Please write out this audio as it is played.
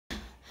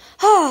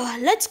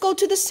Let's go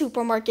to the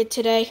supermarket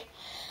today.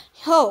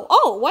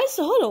 Oh, why is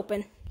the hood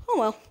open?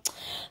 Oh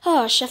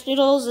well. Chef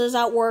Noodles is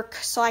at work,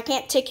 so I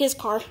can't take his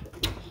car.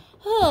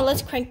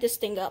 Let's crank this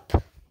thing up.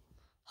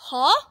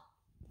 Huh?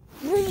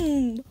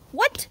 Vroom.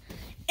 What?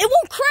 It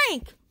won't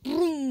crank.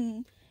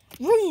 Vroom.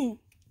 Vroom.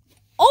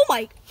 Oh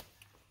my.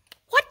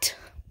 What?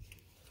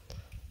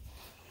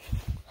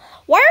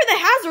 Why are the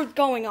hazards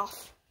going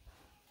off?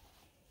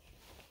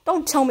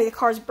 Don't tell me the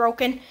car's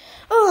broken.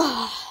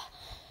 Ugh.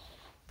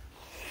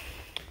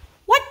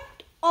 What?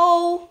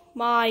 Oh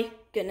my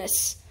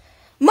goodness.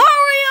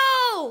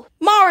 Mario!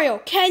 Mario,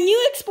 can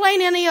you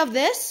explain any of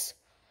this?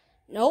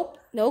 Nope,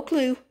 no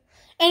clue.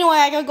 Anyway,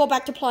 I gotta go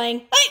back to playing.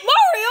 Hey,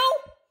 Mario!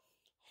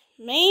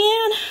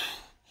 Man.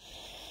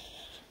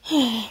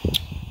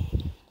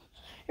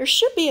 There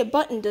should be a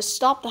button to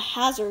stop the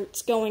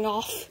hazards going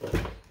off.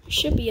 There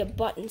should be a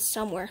button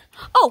somewhere.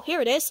 Oh,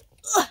 here it is.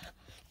 Ugh.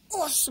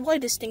 Oh, why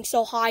is this thing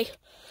so high?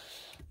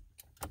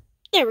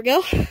 There we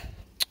go.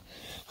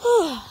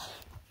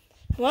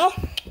 Well,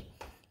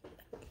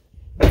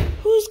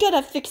 who's good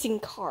at fixing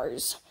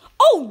cars?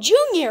 Oh,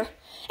 Junior!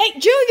 Hey,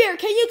 Junior,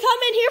 can you come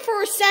in here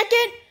for a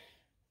second?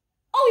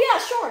 Oh, yeah,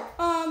 sure.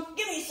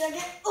 Give me a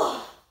second.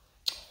 Ugh.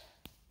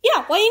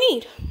 Yeah, what do you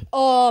need?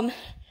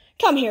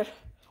 Come here.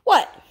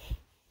 What?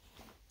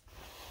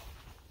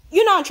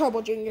 You're not in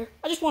trouble, Junior.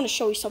 I just want to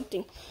show you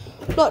something.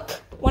 Look,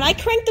 when I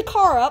crank the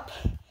car up...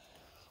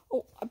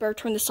 Oh, I better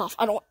turn this off.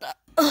 I don't want that.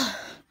 Ugh.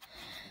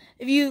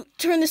 If you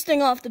turn this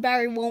thing off, the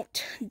battery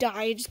won't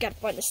die. You just gotta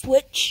find the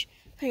switch.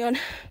 Hang on.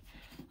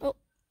 Oh,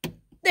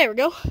 there we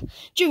go.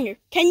 Junior,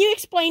 can you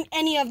explain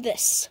any of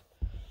this?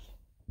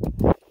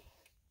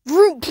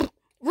 Vroom,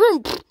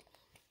 vroom.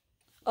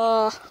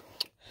 Oh,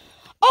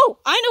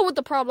 I know what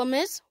the problem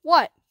is.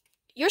 What?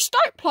 Your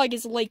start plug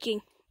is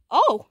leaking.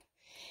 Oh,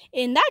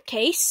 in that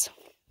case,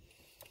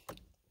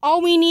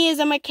 all we need is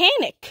a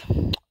mechanic.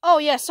 Oh,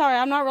 yeah, sorry,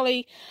 I'm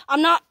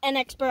not an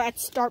expert at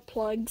start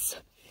plugs.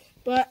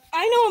 But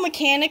I know a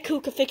mechanic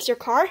who could fix your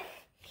car.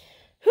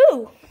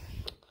 Who?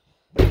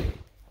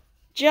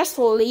 Just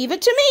leave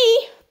it to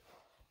me.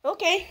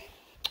 Okay.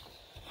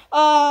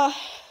 How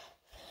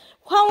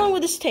long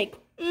will this take?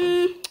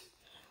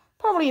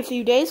 Probably a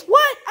few days.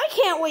 What? I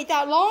can't wait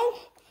that long.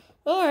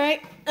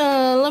 Alright.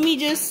 Let me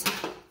just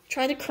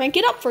try to crank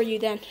it up for you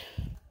then.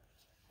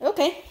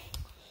 Okay.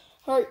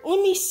 Alright, let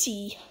me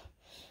see.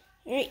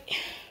 Alright.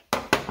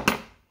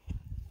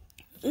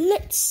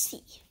 Let's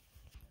see.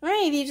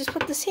 Alright, you just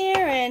put this here,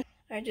 and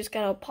I just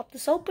gotta pop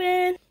this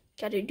open.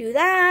 Gotta do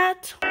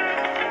that.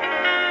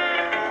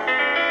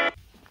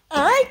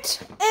 Alright,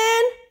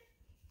 and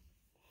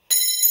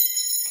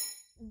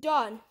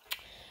done.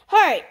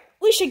 Alright,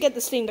 we should get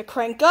this thing to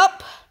crank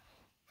up.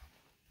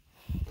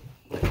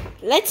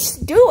 Let's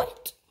do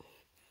it.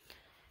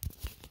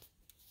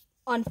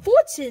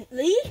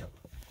 Unfortunately,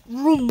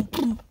 vroom,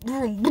 vroom,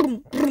 vroom,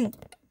 vroom, vroom.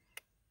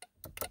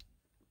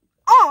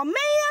 Oh man,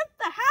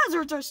 the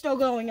hazards are still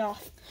going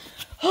off.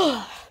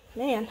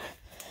 Man.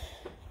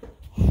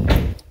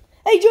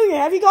 Hey, Junior,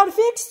 have you got it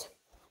fixed?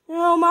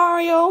 No,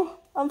 Mario.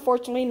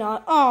 Unfortunately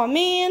not. Oh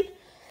man.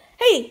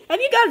 Hey, have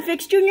you got it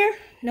fixed, Junior?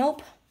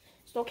 Nope.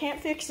 Still can't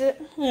fix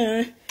it.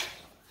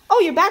 Oh,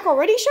 you're back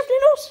already, Chef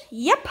Noodles?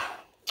 Yep.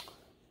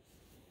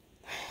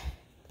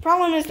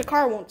 Problem is the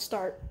car won't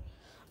start.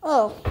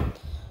 Oh.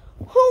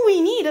 Who we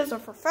need is a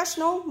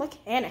professional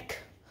mechanic.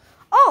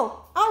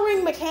 Oh, I'll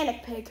ring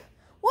Mechanic Pig.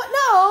 What?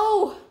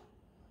 No!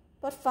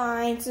 But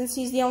fine, since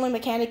he's the only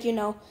mechanic you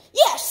know.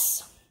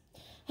 Yes!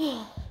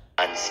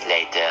 Months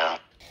later.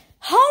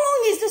 How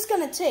long is this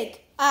gonna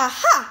take?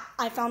 Aha!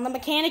 I found the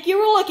mechanic you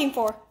were looking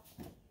for.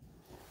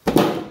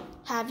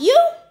 Have you?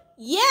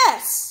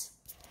 Yes!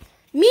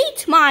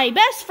 Meet my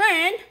best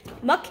friend,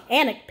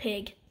 Mechanic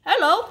Pig.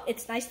 Hello,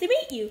 it's nice to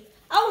meet you.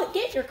 I'll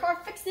get your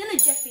car fixed in a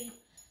jiffy.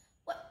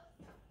 What?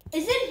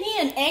 Isn't he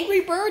an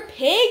angry bird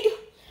pig?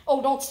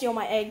 Oh, don't steal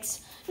my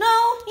eggs.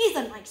 No, he's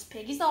a nice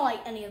pig. He's not like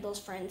any of those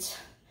friends.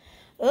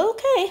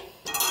 Okay,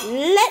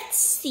 let's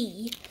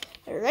see.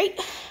 All right,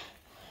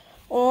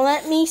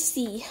 let me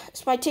see.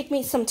 This might take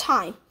me some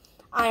time.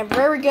 I am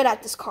very good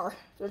at this car.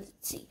 Let's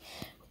see.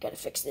 We gotta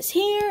fix this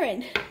here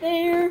and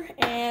there,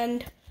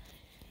 and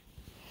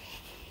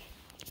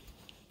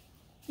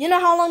you know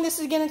how long this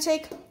is gonna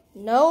take?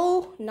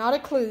 No, not a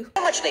clue.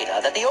 So much later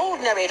that the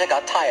old narrator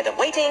got tired of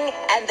waiting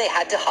and they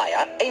had to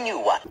hire a new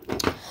one.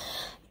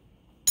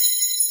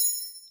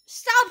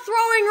 Stop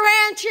throwing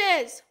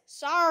wrenches!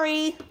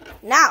 Sorry.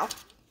 Now,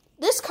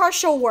 this car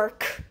shall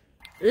work.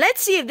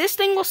 Let's see if this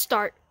thing will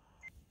start.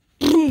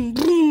 Come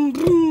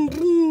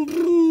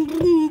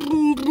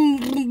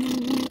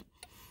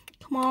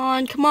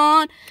on, come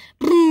on.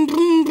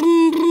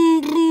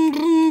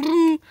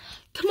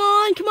 Come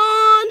on, come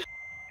on.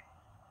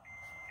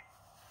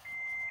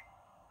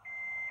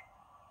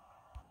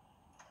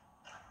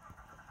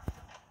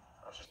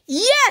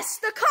 Yes,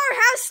 the car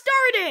has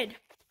started.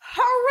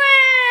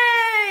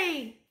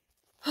 Hooray!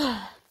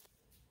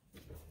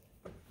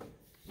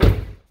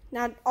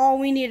 Now all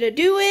we need to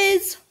do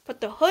is put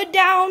the hood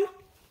down.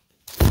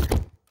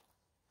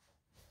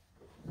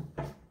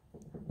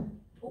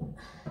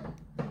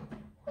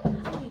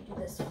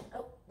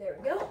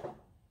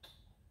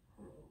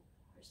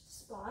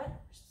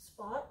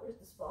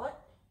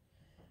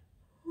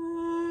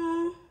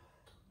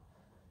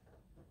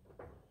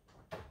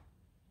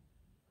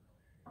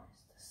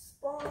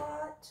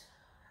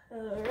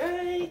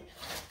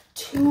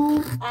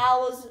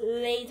 hours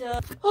later.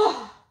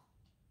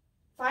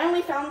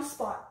 Finally found the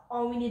spot.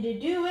 All we need to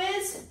do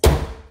is...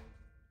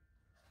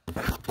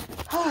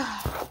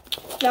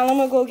 Now I'm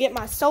gonna go get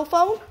my cell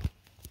phone.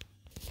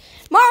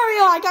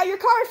 Mario, I got your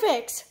car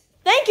fixed.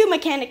 Thank you,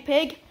 Mechanic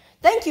Pig.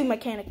 Thank you,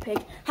 Mechanic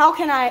Pig. How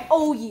can I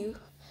owe you?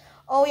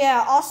 Oh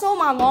yeah, also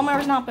my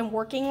lawnmower's not been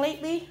working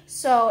lately,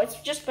 so it's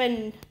just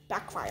been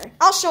backfiring.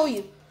 I'll show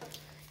you.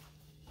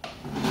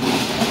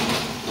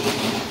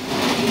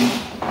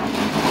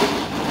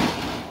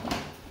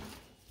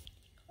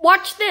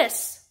 Watch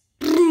this.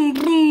 Broom,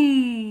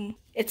 broom.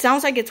 It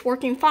sounds like it's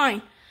working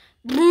fine.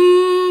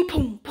 Broom,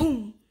 boom,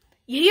 boom.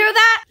 You hear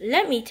that?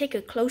 Let me take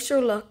a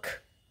closer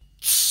look.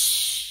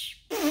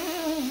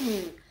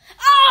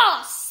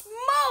 Ah,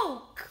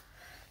 smoke!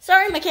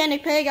 Sorry,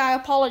 Mechanic Pig, I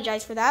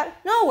apologize for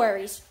that. No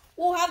worries.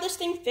 We'll have this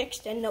thing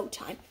fixed in no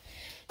time.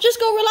 Just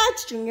go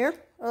relax, Junior.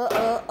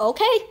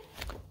 Okay.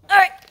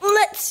 Alright,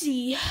 let's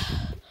see.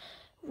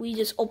 We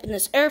just open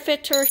this air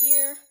filter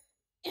here.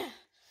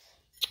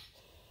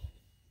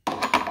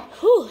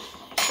 Whew.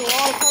 So a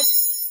lot of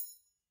parts.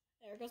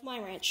 There goes my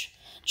wrench.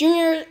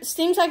 Junior,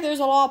 seems like there's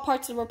a lot of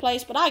parts to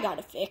replace, but I got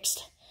it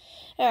fixed.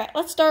 Alright,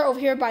 let's start over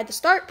here by the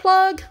start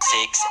plug. 6.5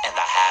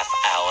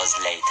 hours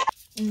later.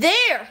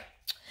 There!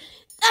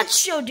 That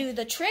should do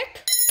the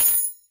trick.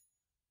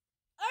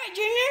 Alright,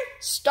 Junior,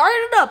 start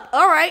it up.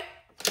 Alright.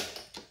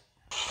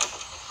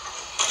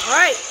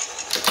 Alright.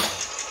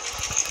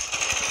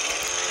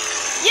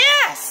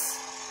 Yes!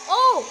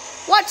 Oh,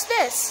 watch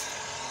this.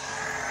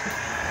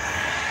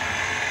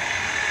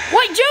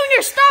 Wait,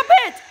 Junior, stop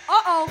it!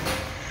 Uh-oh.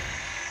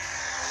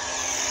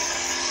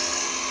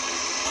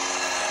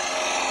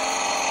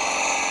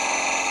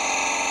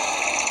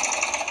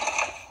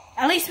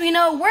 At least we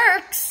know it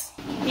works.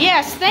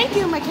 Yes, thank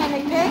you,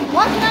 Mechanic Pig.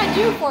 What can I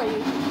do for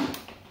you?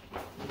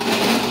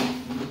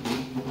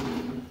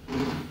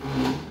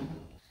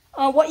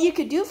 What you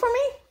could do for me?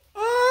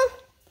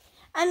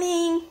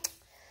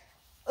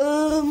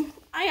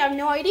 I have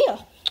no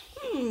idea.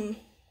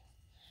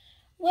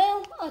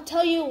 Well, I'll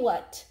tell you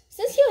what.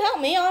 Since you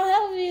helped me,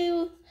 I'll have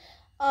you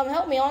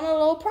help me on a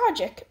little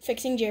project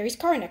fixing Jerry's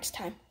car next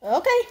time.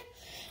 Okay.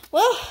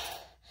 Well,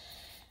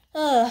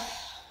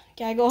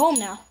 gotta go home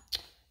now.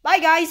 Bye,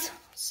 guys.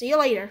 See you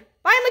later.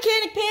 Bye,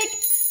 Mechanic Pig.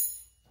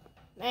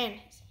 Man,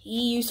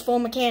 he useful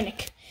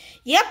mechanic.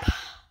 Yep,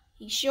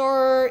 he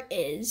sure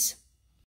is.